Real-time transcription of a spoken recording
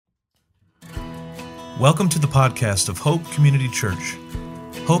Welcome to the podcast of Hope Community Church.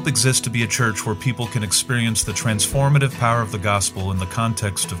 Hope exists to be a church where people can experience the transformative power of the gospel in the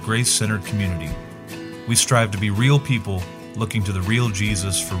context of grace-centered community. We strive to be real people looking to the real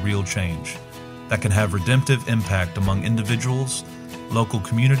Jesus for real change that can have redemptive impact among individuals, local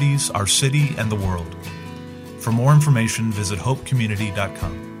communities, our city, and the world. For more information, visit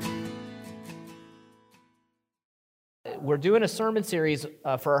hopecommunity.com. We're doing a sermon series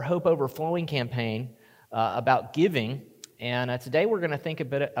for our Hope Overflowing campaign about giving, and today we're going to think a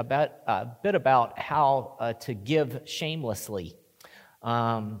bit about how to give shamelessly.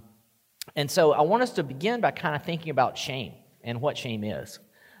 And so I want us to begin by kind of thinking about shame and what shame is.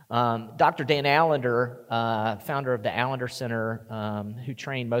 Dr. Dan Allender, founder of the Allender Center, who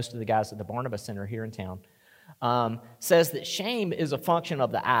trained most of the guys at the Barnabas Center here in town, says that shame is a function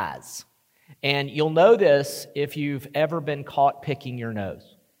of the eyes. And you'll know this if you've ever been caught picking your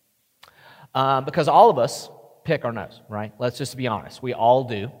nose. Because all of us pick our nose, right? Let's just be honest. We all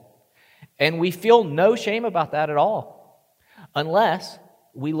do. And we feel no shame about that at all, unless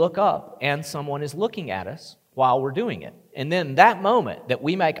we look up and someone is looking at us while we're doing it. And then that moment that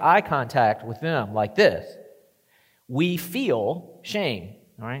we make eye contact with them like this, we feel shame,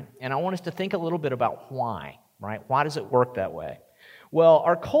 all right? And I want us to think a little bit about why, right? Why does it work that way? Well,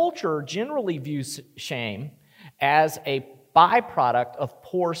 our culture generally views shame as a byproduct of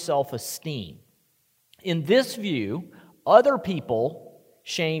poor self-esteem. In this view, other people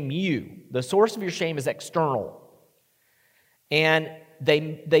shame you. The source of your shame is external. And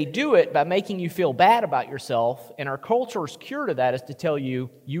they do it by making you feel bad about yourself, and our culture's cure to that is to tell you,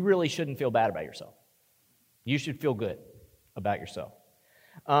 you really shouldn't feel bad about yourself. You should feel good about yourself.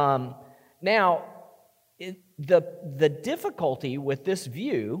 Now, the difficulty with this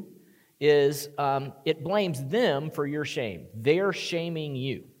view is it blames them for your shame. They're shaming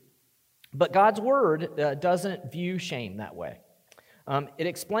you. But God's Word doesn't view shame that way. It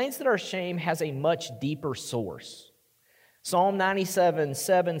explains that our shame has a much deeper source. Psalm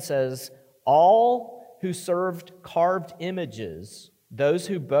 97:7 says, "All who served carved images, those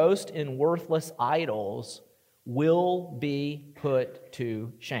who boast in worthless idols, will be put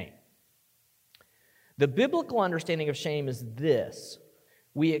to shame." The biblical understanding of shame is this: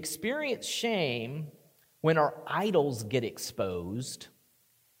 we experience shame when our idols get exposed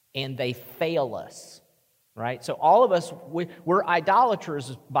and they fail us, right? So all of us, we're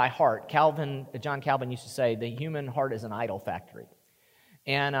idolaters by heart. John Calvin used to say, the human heart is an idol factory.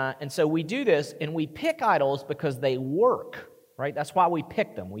 And so we do this, and we pick idols because they work, right? That's why we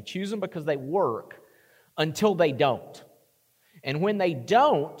pick them. We choose them because they work until they don't. And when they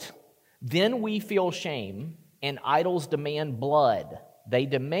don't, then we feel shame, and idols demand blood. They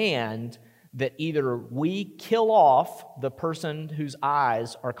demand that either we kill off the person whose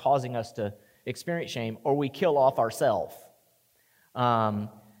eyes are causing us to experience shame, or we kill off ourselves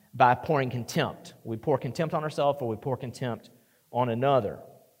by pouring contempt. We pour contempt on ourselves, or we pour contempt on another.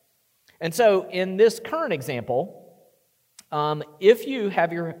 And so in this current example, if you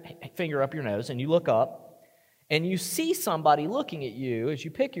have your finger up your nose and you look up and you see somebody looking at you as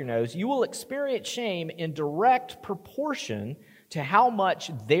you pick your nose, you will experience shame in direct proportion to how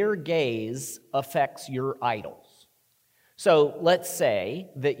much their gaze affects your idols. So let's say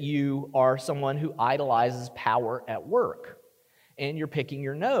that you are someone who idolizes power at work, and you're picking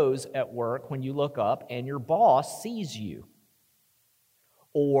your nose at work when you look up and your boss sees you.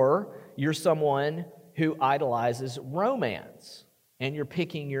 Or you're someone who idolizes romance, and you're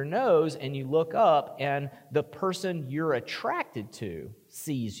picking your nose and you look up and the person you're attracted to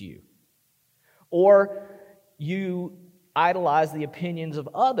sees you. Or you idolize the opinions of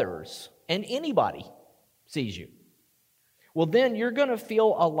others and anybody sees you. Well, then you're going to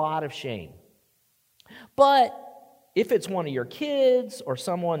feel a lot of shame. But if it's one of your kids or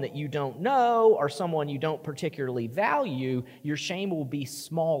someone that you don't know or someone you don't particularly value, your shame will be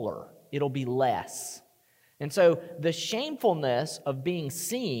smaller. It'll be less. And so the shamefulness of being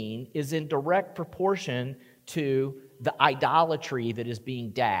seen is in direct proportion to the idolatry that is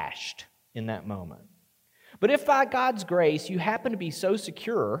being dashed in that moment. But if by God's grace you happen to be so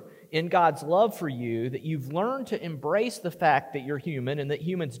secure in God's love for you that you've learned to embrace the fact that you're human and that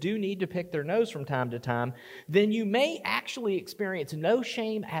humans do need to pick their nose from time to time, then you may actually experience no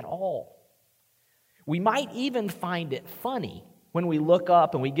shame at all. We might even find it funny when we look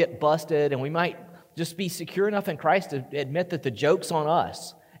up and we get busted, and we might just be secure enough in Christ to admit that the joke's on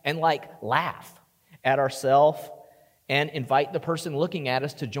us and laugh at ourselves and invite the person looking at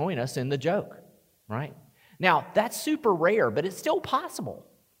us to join us in the joke, right? Now, that's super rare, but it's still possible.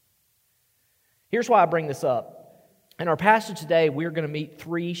 Here's why I bring this up. In our passage today, we're going to meet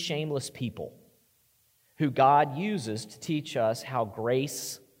three shameless people. who God uses to teach us how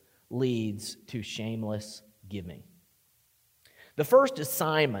grace leads to shameless giving. The first is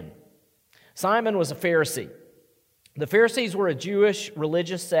Simon. Simon was a Pharisee. The Pharisees were a Jewish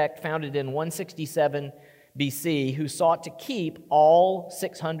religious sect founded in 167 BC who sought to keep all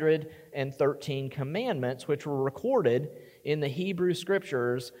 613 commandments, which were recorded in the Hebrew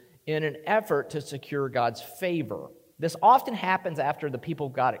Scriptures, in an effort to secure God's favor. This often happens after the people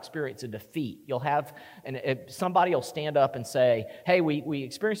of God experience a defeat. You'll have, somebody will stand up and say, hey, we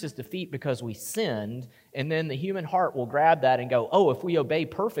experienced this defeat because we sinned, and then the human heart will grab that and go, oh, if we obey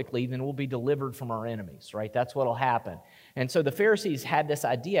perfectly, then we'll be delivered from our enemies, right? That's what will happen. And so the Pharisees had this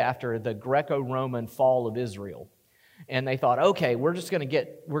idea after the Greco-Roman fall of Israel. And they thought, okay, we're going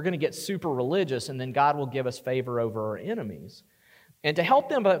to get super religious, and then God will give us favor over our enemies. And to help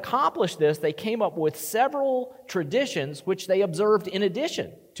them accomplish this, they came up with several traditions which they observed in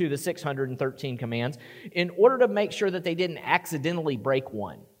addition to the 613 commands in order to make sure that they didn't accidentally break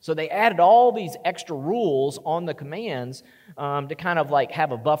one. So they added all these extra rules on the commands to kind of like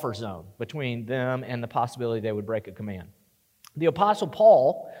have a buffer zone between them and the possibility they would break a command. The Apostle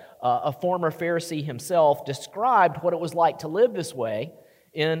Paul, a former Pharisee himself, described what it was like to live this way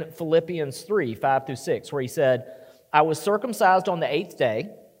in Philippians 3, 5 through 6, where he said, I was circumcised on the 8th day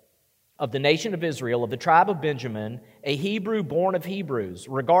of the nation of Israel, of the tribe of Benjamin, a Hebrew born of Hebrews,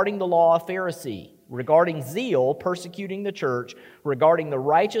 regarding the law, a Pharisee, regarding zeal, persecuting the church, regarding the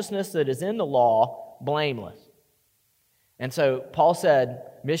righteousness that is in the law, blameless. And so Paul said,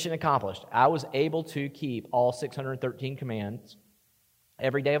 mission accomplished. I was able to keep all 613 commands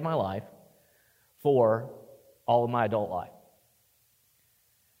every day of my life for all of my adult life.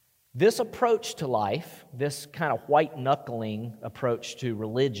 This approach to life, this kind of white-knuckling approach to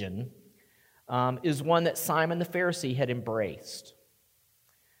religion, is one that Simon the Pharisee had embraced.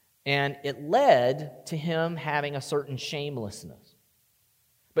 And it led to him having a certain shamelessness,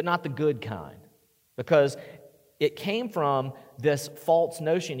 but not the good kind, because it came from this false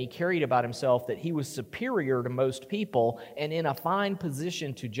notion he carried about himself that he was superior to most people and in a fine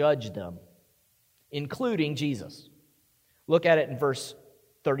position to judge them, including Jesus. Look at it in verse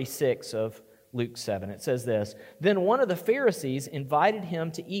 36 of Luke 7. It says this, Then one of the Pharisees invited him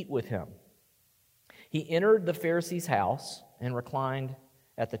to eat with him. He entered the Pharisee's house and reclined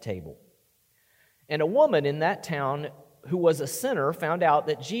at the table. And a woman in that town who was a sinner found out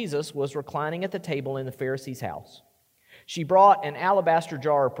that Jesus was reclining at the table in the Pharisee's house. She brought an alabaster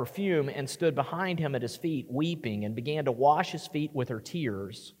jar of perfume and stood behind him at his feet, weeping, and began to wash his feet with her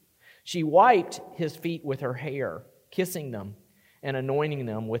tears. She wiped his feet with her hair, kissing them and anointing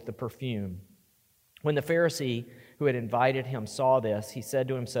them with the perfume. When the Pharisee who had invited him saw this, he said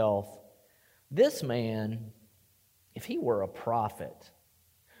to himself, This man, if he were a prophet,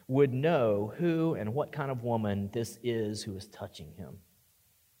 would know who and what kind of woman this is who is touching him.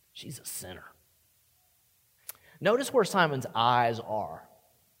 She's a sinner. Notice where Simon's eyes are.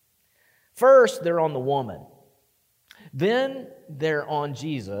 First, they're on the woman. Then they're on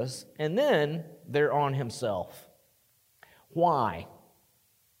Jesus. And then they're on himself. Why?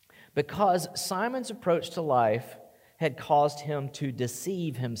 Because Simon's approach to life had caused him to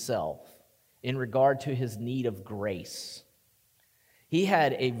deceive himself in regard to his need of grace. He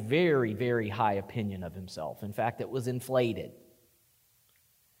had a very, very high opinion of himself. In fact, it was inflated,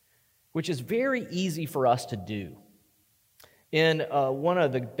 which is very easy for us to do. In one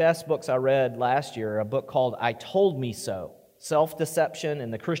of the best books I read last year, a book called I Told Me So, Self-Deception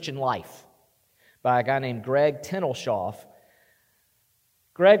in the Christian Life, by a guy named Greg Tenelshoff,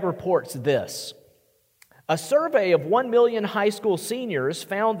 Greg reports this. A survey of 1 million high school seniors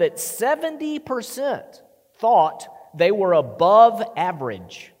found that 70% thought they were above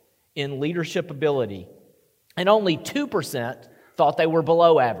average in leadership ability, and only 2% thought they were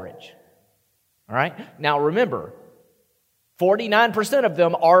below average. All right? Now remember, 49% of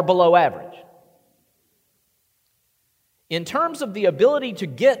them are below average. In terms of the ability to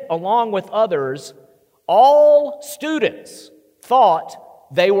get along with others, all students thought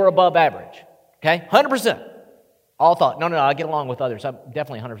they were above average. Okay? 100%. All thought, no, I get along with others. I'm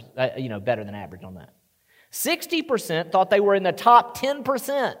definitely 100%, better than average on that. 60% thought they were in the top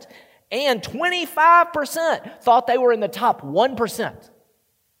 10%, and 25% thought they were in the top 1%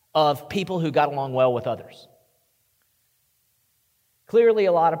 of people who got along well with others. Clearly,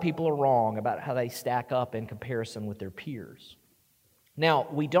 a lot of people are wrong about how they stack up in comparison with their peers. Now,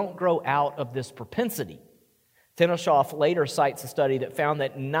 we don't grow out of this propensity. Tenelshoff later cites a study that found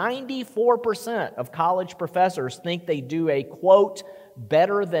that 94% of college professors think they do a, quote,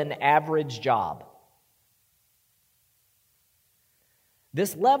 better than average job.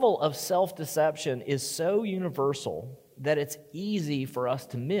 This level of self-deception is so universal that it's easy for us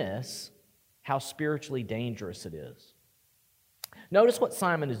to miss how spiritually dangerous it is. Notice what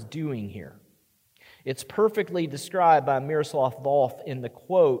Simon is doing here. It's perfectly described by Miroslav Volf in the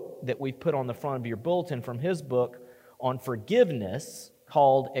quote that we've put on the front of your bulletin from his book on forgiveness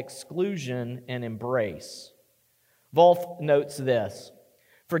called Exclusion and Embrace. Volf notes this: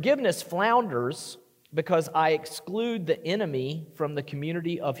 "Forgiveness flounders because I exclude the enemy from the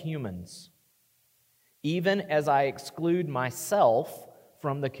community of humans, even as I exclude myself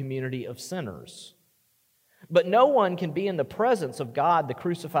from the community of sinners. But no one can be in the presence of God, the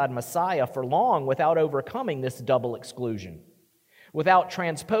crucified Messiah, for long without overcoming this double exclusion, without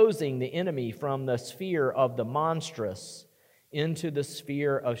transposing the enemy from the sphere of the monstrous into the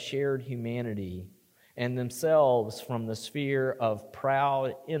sphere of shared humanity, and themselves from the sphere of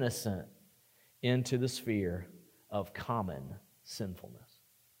proud innocent into the sphere of common sinfulness."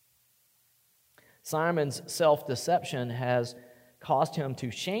 Simon's self-deception has caused him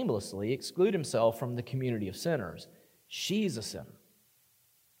to shamelessly exclude himself from the community of sinners. She's a sinner.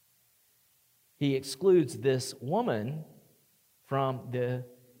 He excludes this woman from the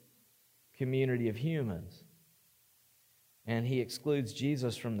community of humans. And he excludes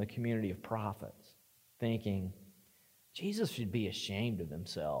Jesus from the community of prophets, thinking Jesus should be ashamed of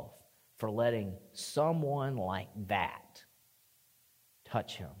himself for letting someone like that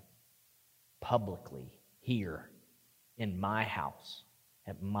touch him publicly here in my house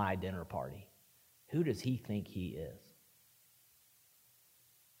at my dinner party. Who does he think he is?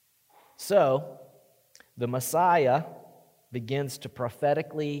 So, the Messiah begins to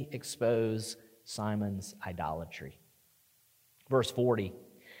prophetically expose Simon's idolatry. Verse 40,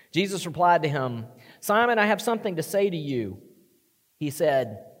 Jesus replied to him, "Simon, I have something to say to you." He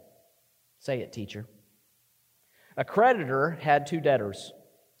said, "Say it, teacher." A creditor had two debtors.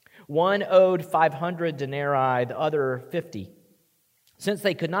 One owed 500 denarii, the other 50. Since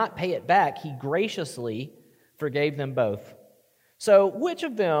they could not pay it back, he graciously forgave them both. So which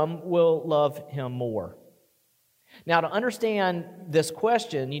of them will love him more? Now, to understand this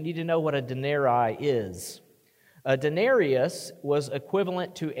question, you need to know what a denarii is. A denarius was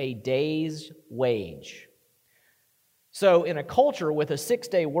equivalent to a day's wage. So in a culture with a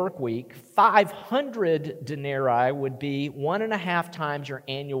 6-day work week, 500 denarii would be 1.5 times your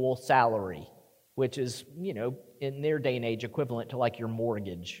annual salary, which is, in their day and age equivalent to like your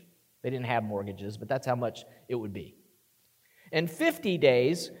mortgage. They didn't have mortgages, but that's how much it would be. And 50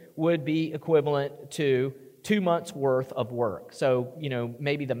 days would be equivalent to 2 months' worth of work. So,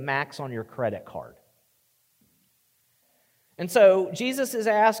 maybe the max on your credit card. And so Jesus is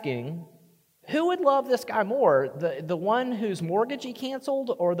asking, who would love this guy more? The one whose mortgage he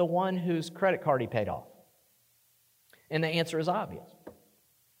canceled or the one whose credit card he paid off? And the answer is obvious.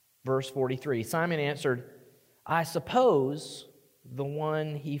 Verse 43, Simon answered, "I suppose the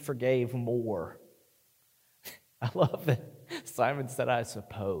one he forgave more." I love that Simon said, "I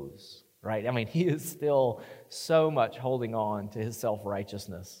suppose," right? I mean, he is still so much holding on to his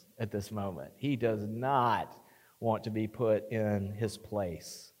self-righteousness at this moment. He does not want to be put in his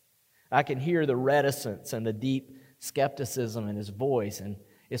place. I can hear the reticence and the deep skepticism in his voice, and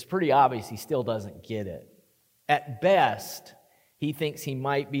it's pretty obvious he still doesn't get it. At best, he thinks he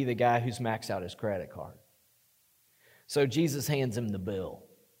might be the guy who's maxed out his credit card. So Jesus hands him the bill.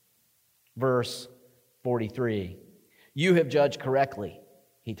 Verse 43, "You have judged correctly,"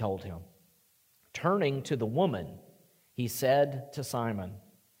 he told him. Turning to the woman, he said to Simon,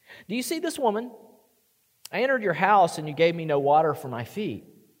 "Do you see this woman? I entered your house and you gave me no water for my feet.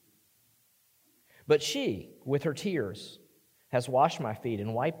 But she, with her tears, has washed my feet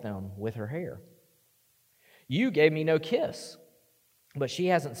and wiped them with her hair. You gave me no kiss, but she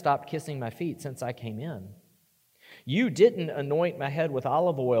hasn't stopped kissing my feet since I came in. You didn't anoint my head with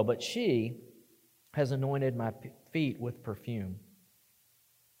olive oil, but she has anointed my feet with perfume."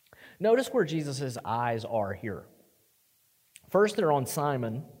 Notice where Jesus' eyes are here. First, they're on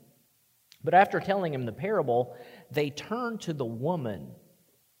Simon, but after telling him the parable, they turn to the woman.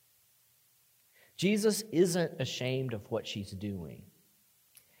 Jesus isn't ashamed of what she's doing.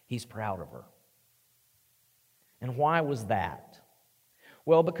 He's proud of her. And why was that?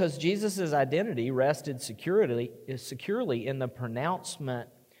 Well, because Jesus' identity rested securely in the pronouncement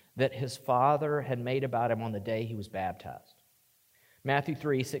that his Father had made about him on the day he was baptized. Matthew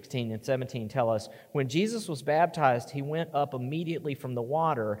 3:16 and 17 tell us, when Jesus was baptized, he went up immediately from the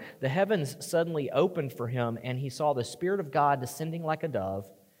water. The heavens suddenly opened for him, and he saw the Spirit of God descending like a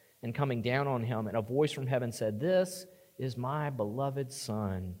dove and coming down on him. And a voice from heaven said, "This is my beloved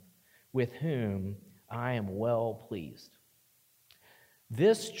Son, with whom I am well pleased."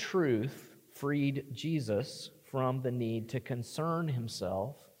 This truth freed Jesus from the need to concern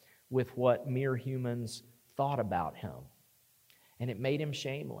himself with what mere humans thought about him, and it made him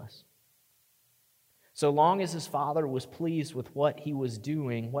shameless. So long as his Father was pleased with what he was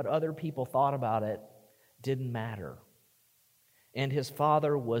doing, what other people thought about it didn't matter. And his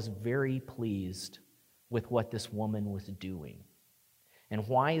Father was very pleased with what this woman was doing. And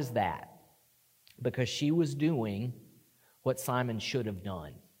why is that? Because she was doing what Simon should have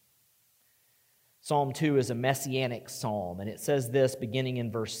done. Psalm 2 is a messianic psalm, and it says this beginning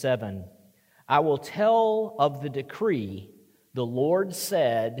in verse 7, I will tell of the decree. The Lord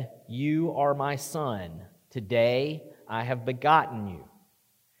said, you are my son. Today I have begotten you.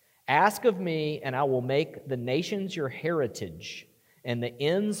 Ask of me, and I will make the nations your heritage, and the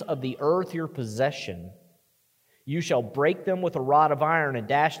ends of the earth your possession. You shall break them with a rod of iron and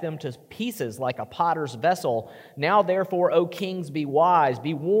dash them to pieces like a potter's vessel. Now therefore, O kings, be wise.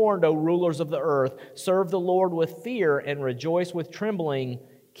 Be warned, O rulers of the earth. Serve the Lord with fear and rejoice with trembling.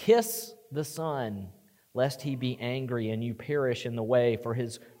 Kiss the Son, lest he be angry and you perish in the way, for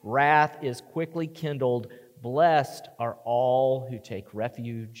his wrath is quickly kindled. Blessed are all who take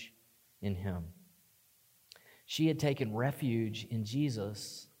refuge in him. She had taken refuge in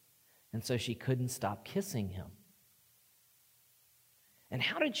Jesus, and so she couldn't stop kissing him. And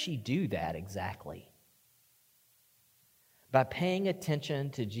how did she do that exactly? By paying attention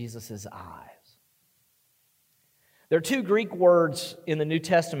to Jesus' eyes. There are two Greek words in the New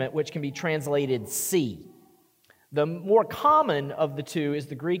Testament which can be translated see. The more common of the two is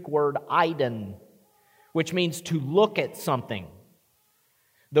the Greek word eidon, which means to look at something.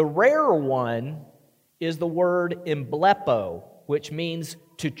 The rarer one is the word emblepo, which means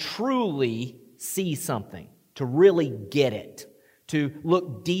to truly see something, to really get it, to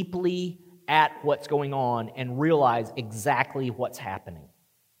look deeply at what's going on and realize exactly what's happening.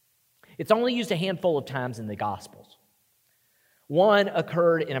 It's only used a handful of times in the Gospels. One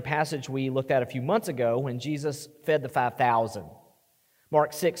occurred in a passage we looked at a few months ago when Jesus fed the 5,000.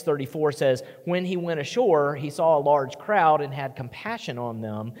 Mark 6:34 says, when he went ashore, he saw a large crowd and had compassion on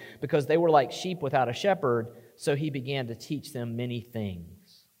them because they were like sheep without a shepherd, so he began to teach them many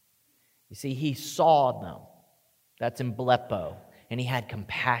things. You see, he saw them. That's emblepo. And he had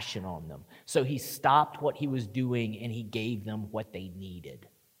compassion on them. So he stopped what he was doing and he gave them what they needed.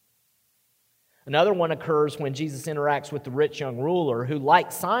 Another one occurs when Jesus interacts with the rich young ruler who,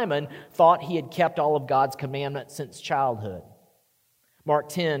 like Simon, thought he had kept all of God's commandments since childhood. Mark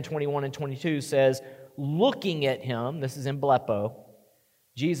 10:21 and 22 says, looking at him, this is emblepo,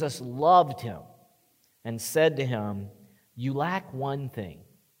 Jesus loved him and said to him, you lack one thing.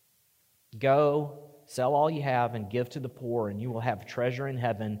 Go, sell all you have and give to the poor, and you will have treasure in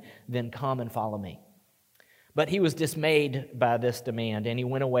heaven. Then come and follow me. But he was dismayed by this demand, and he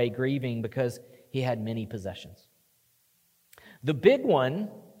went away grieving because he had many possessions. The big one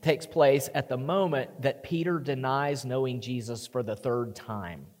takes place at the moment that Peter denies knowing Jesus for the third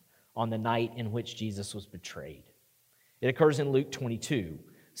time on the night in which Jesus was betrayed. It occurs in Luke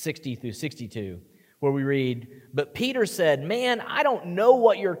 22:60 through 62. Where we read, but Peter said, man, I don't know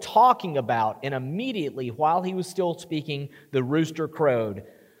what you're talking about. And immediately, while he was still speaking, the rooster crowed.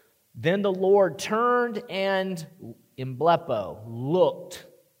 Then the Lord turned and, emblepo, looked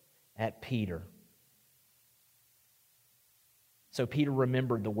at Peter. So Peter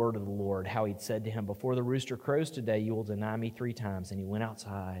remembered the word of the Lord, how he'd said to him, before the rooster crows today, you will deny me 3 times. And he went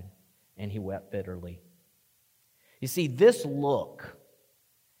outside and he wept bitterly. You see, this look,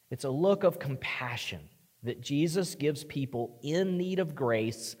 it's a look of compassion that Jesus gives people in need of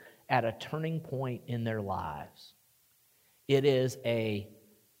grace at a turning point in their lives. It is a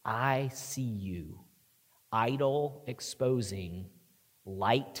I see you, idol exposing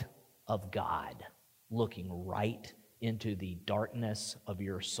light of God, looking right into the darkness of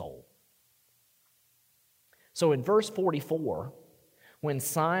your soul. So in verse 44, when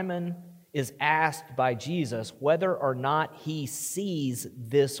Simon is asked by Jesus whether or not he sees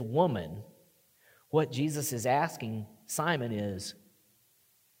this woman, what Jesus is asking Simon is,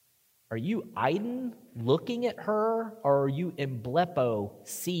 are you eidon looking at her, or are you emblepo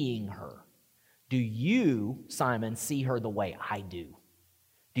seeing her? Do you, Simon, see her the way I do?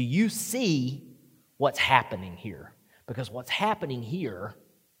 Do you see what's happening here? Because what's happening here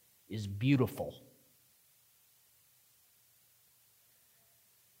is beautiful.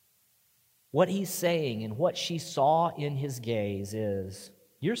 What he's saying and what she saw in his gaze is,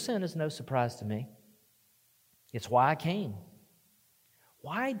 your sin is no surprise to me. It's why I came.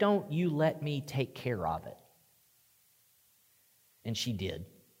 Why don't you let me take care of it? And she did.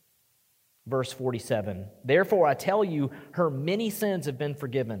 Verse 47, therefore I tell you, her many sins have been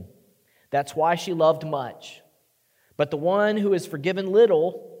forgiven. That's why she loved much. But the one who is forgiven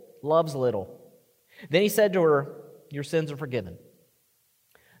little loves little. Then he said to her, your sins are forgiven.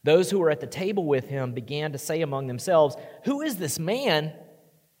 Those who were at the table with him began to say among themselves, who is this man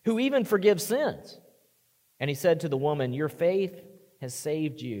who even forgives sins? And he said to the woman, your faith has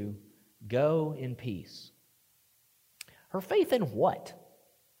saved you. Go in peace. Her faith in what?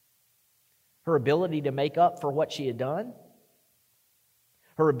 Her ability to make up for what she had done?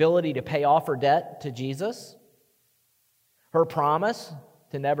 Her ability to pay off her debt to Jesus? Her promise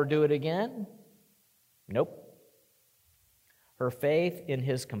to never do it again? Nope. Her faith in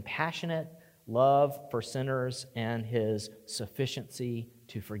his compassionate love for sinners and his sufficiency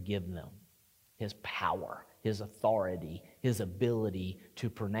to forgive them. His power, his authority, his ability to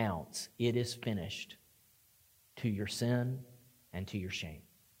pronounce, it is finished, to your sin and to your shame.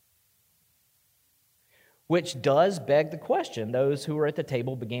 Which does beg the question those who were at the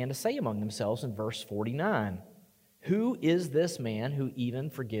table began to say among themselves in verse 49, who is this man who even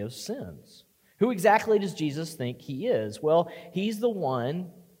forgives sins? Who exactly does Jesus think he is? Well, he's the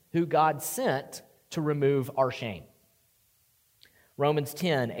one who God sent to remove our shame. Romans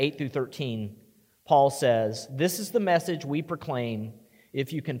 10, 8 through 13, Paul says, this is the message we proclaim.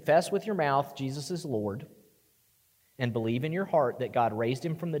 If you confess with your mouth Jesus is Lord and believe in your heart that God raised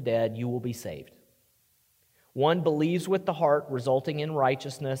him from the dead, you will be saved. One believes with the heart, resulting in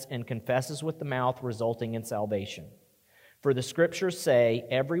righteousness, and confesses with the mouth, resulting in salvation. For the Scriptures say,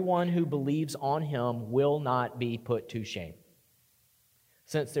 everyone who believes on him will not be put to shame.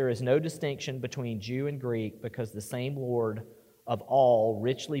 Since there is no distinction between Jew and Greek, because the same Lord of all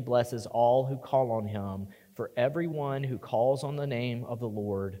richly blesses all who call on him, for everyone who calls on the name of the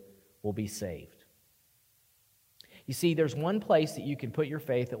Lord will be saved. You see, there's one place that you can put your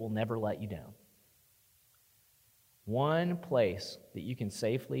faith that will never let you down. One place that you can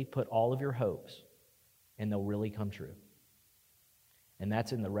safely put all of your hopes and they'll really come true. And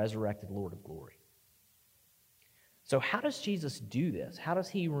that's in the resurrected Lord of glory. So how does Jesus do this? How does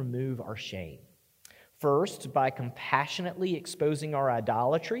he remove our shame? First, by compassionately exposing our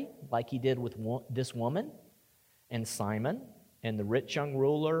idolatry, like he did with this woman and Simon and the rich young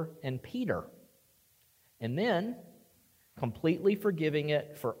ruler and Peter. And then completely forgiving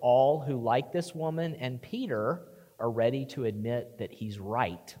it for all who, like this woman and Peter, are ready to admit that he's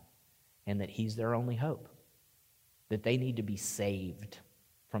right and that he's their only hope, that they need to be saved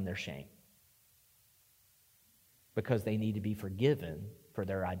from their shame because they need to be forgiven for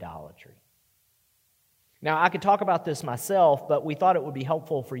their idolatry. Now, I could talk about this myself, but we thought it would be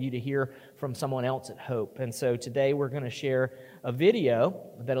helpful for you to hear from someone else at Hope. And so today we're going to share a video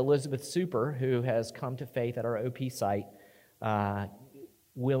that Elizabeth Super, who has come to faith at our OP site,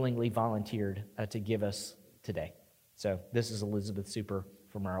 willingly volunteered to give us today. So this is Elizabeth Super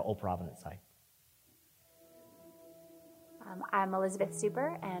from our Old Providence site. I'm Elizabeth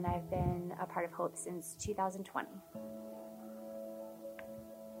Super, and I've been a part of Hope since 2020.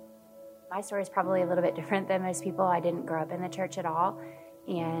 My story is probably a little bit different than most people. I didn't grow up in the church at all,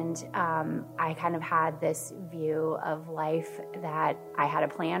 and I kind of had this view of life that I had a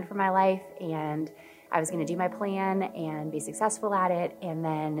plan for my life, and I was going to do my plan and be successful at it, and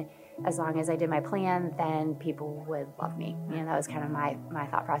then as long as I did my plan, then people would love me. That was kind of my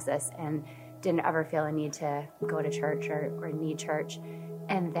thought process, and didn't ever feel a need to go to church or need church.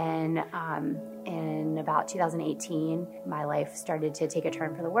 And then in about 2018, my life started to take a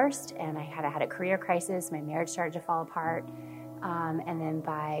turn for the worst, and I had a career crisis. My marriage started to fall apart. And then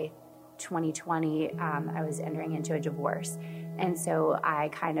by 2020, I was entering into a divorce. And so I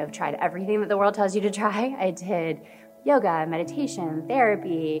kind of tried everything that the world tells you to try. I did yoga, meditation,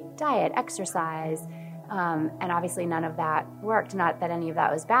 therapy, diet, exercise, and obviously none of that worked. Not that any of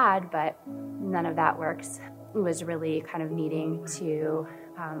that was bad, but none of that works. It was really kind of needing to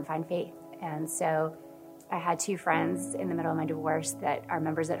find faith. And so I had two friends in the middle of my divorce that are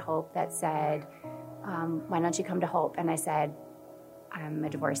members at Hope that said, why don't you come to Hope? And I said, I'm a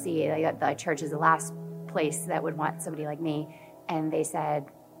divorcee. The church is the last place that would want somebody like me. And they said,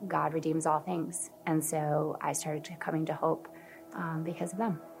 God redeems all things. And so I started coming to Hope because of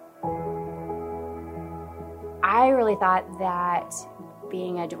them. I really thought that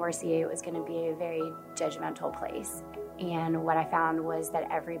being a divorcee was going to be a very judgmental place. And what I found was that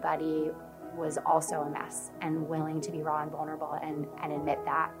everybody was also a mess and willing to be raw and vulnerable and admit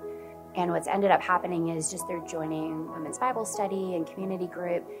that. And what's ended up happening is just they're joining women's Bible study and community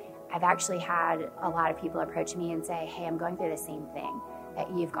group. I've actually had a lot of people approach me and say, hey, I'm going through the same thing that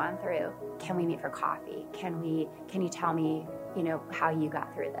you've gone through. Can we meet for coffee? Can you tell me, how you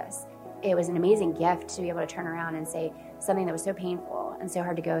got through this? it was an amazing gift to be able to turn around and say something that was so painful and so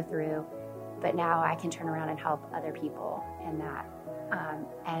hard to go through, but now I can turn around and help other people in that.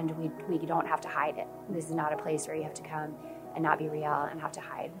 And we don't have to hide it. This is not a place where you have to come and not be real and have to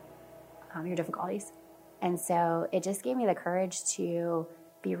hide your difficulties. And so it just gave me the courage to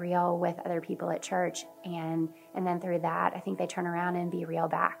be real with other people at church. And then through that, I think they turn around and be real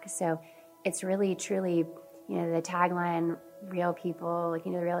back. So it's really, truly, the tagline, real people,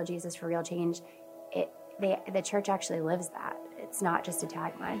 the real Jesus for real change, the church actually lives that. It's not just a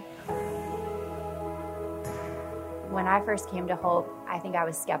tagline. When I first came to Hope, I think I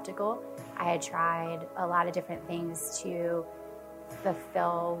was skeptical. I had tried a lot of different things to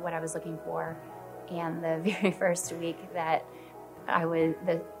fulfill what I was looking for. And the very first week that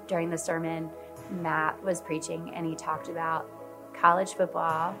during the sermon, Matt was preaching, and he talked about college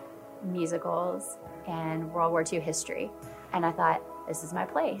football, musicals, and World War II history. And I thought, this is my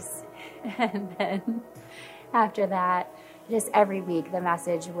place. And then after that, just every week, the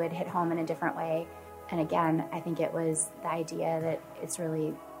message would hit home in a different way. And again, I think it was the idea that it's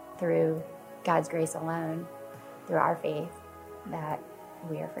really through God's grace alone, through our faith, that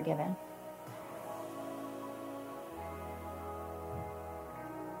we are forgiven.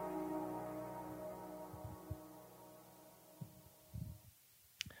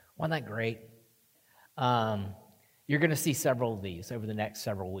 Wasn't that great? You're going to see several of these over the next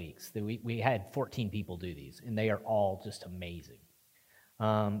several weeks. We had 14 people do these, and they are all just amazing.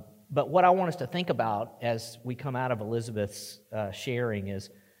 But what I want us to think about as we come out of Elizabeth's sharing is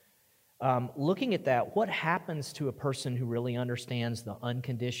looking at that, what happens to a person who really understands the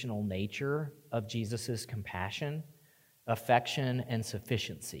unconditional nature of Jesus' compassion, affection, and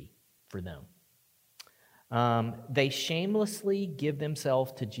sufficiency for them? They shamelessly give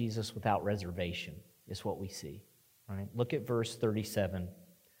themselves to Jesus without reservation, is what we see. Right? Look at verse 37.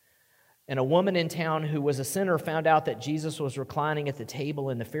 And a woman in town who was a sinner found out that Jesus was reclining at the table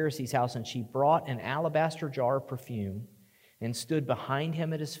in the Pharisee's house, and she brought an alabaster jar of perfume and stood behind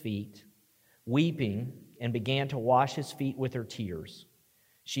him at his feet, weeping, and began to wash his feet with her tears.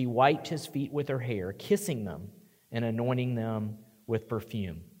 She wiped his feet with her hair, kissing them and anointing them with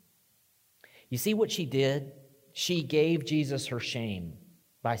perfume. You see what she did? She gave Jesus her shame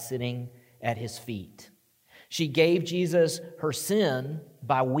by sitting at his feet. She gave Jesus her sin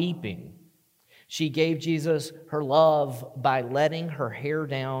by weeping. She gave Jesus her love by letting her hair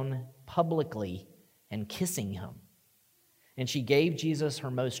down publicly and kissing him. And she gave Jesus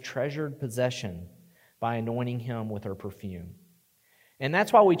her most treasured possession by anointing him with her perfume. And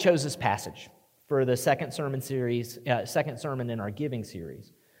that's why we chose this passage for the second sermon in our giving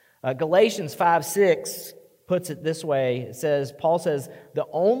series. Galatians 5:6 puts it this way. Paul says, the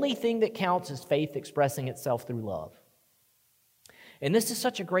only thing that counts is faith expressing itself through love. And this is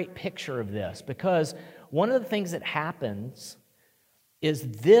such a great picture of this, because one of the things that happens is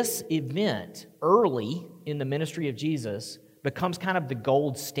this event early in the ministry of Jesus becomes kind of the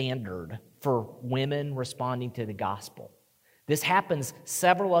gold standard for women responding to the gospel. This happens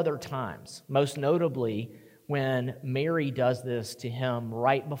several other times, most notably when Mary does this to him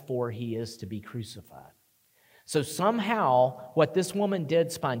right before he is to be crucified. So somehow, what this woman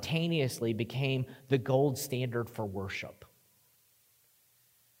did spontaneously became the gold standard for worship.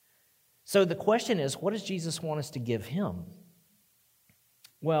 So the question is, what does Jesus want us to give him?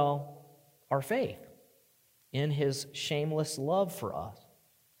 Well, our faith in his shameless love for us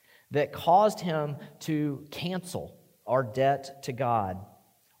that caused him to cancel our debt to God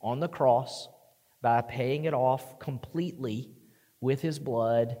on the cross by paying it off completely with his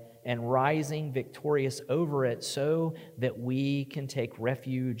blood and rising victorious over it so that we can take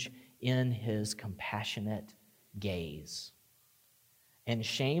refuge in his compassionate gaze. And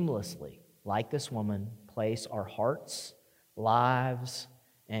shamelessly, like this woman, place our hearts, lives,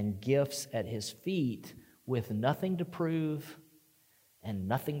 and gifts at his feet with nothing to prove and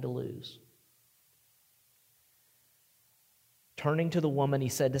nothing to lose. Turning to the woman, he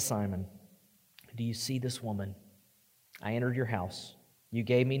said to Simon, "Do you see this woman? I entered your house. You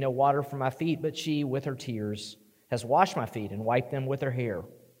gave me no water for my feet, but she, with her tears, has washed my feet and wiped them with her hair.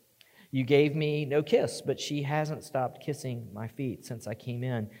 You gave me no kiss, but she hasn't stopped kissing my feet since I came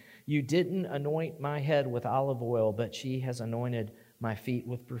in. You didn't anoint my head with olive oil, but she has anointed my feet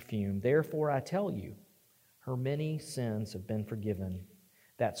with perfume. Therefore, I tell you, her many sins have been forgiven.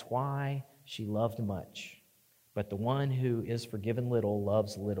 That's why she loved much. But the one who is forgiven little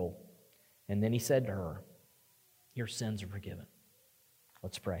loves little." And then he said to her, "Your sins are forgiven."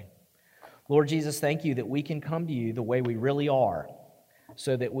 Let's pray. Lord Jesus, thank you that we can come to you the way we really are,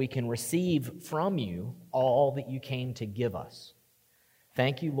 so that we can receive from you all that you came to give us.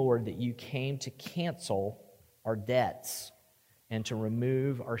 Thank you, Lord, that you came to cancel our debts and to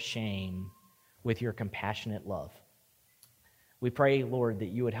remove our shame with your compassionate love. We pray, Lord, that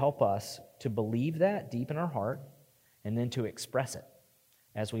you would help us to believe that deep in our heart and then to express it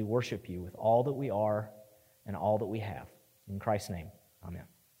as we worship you with all that we are and all that we have. In Christ's name, amen.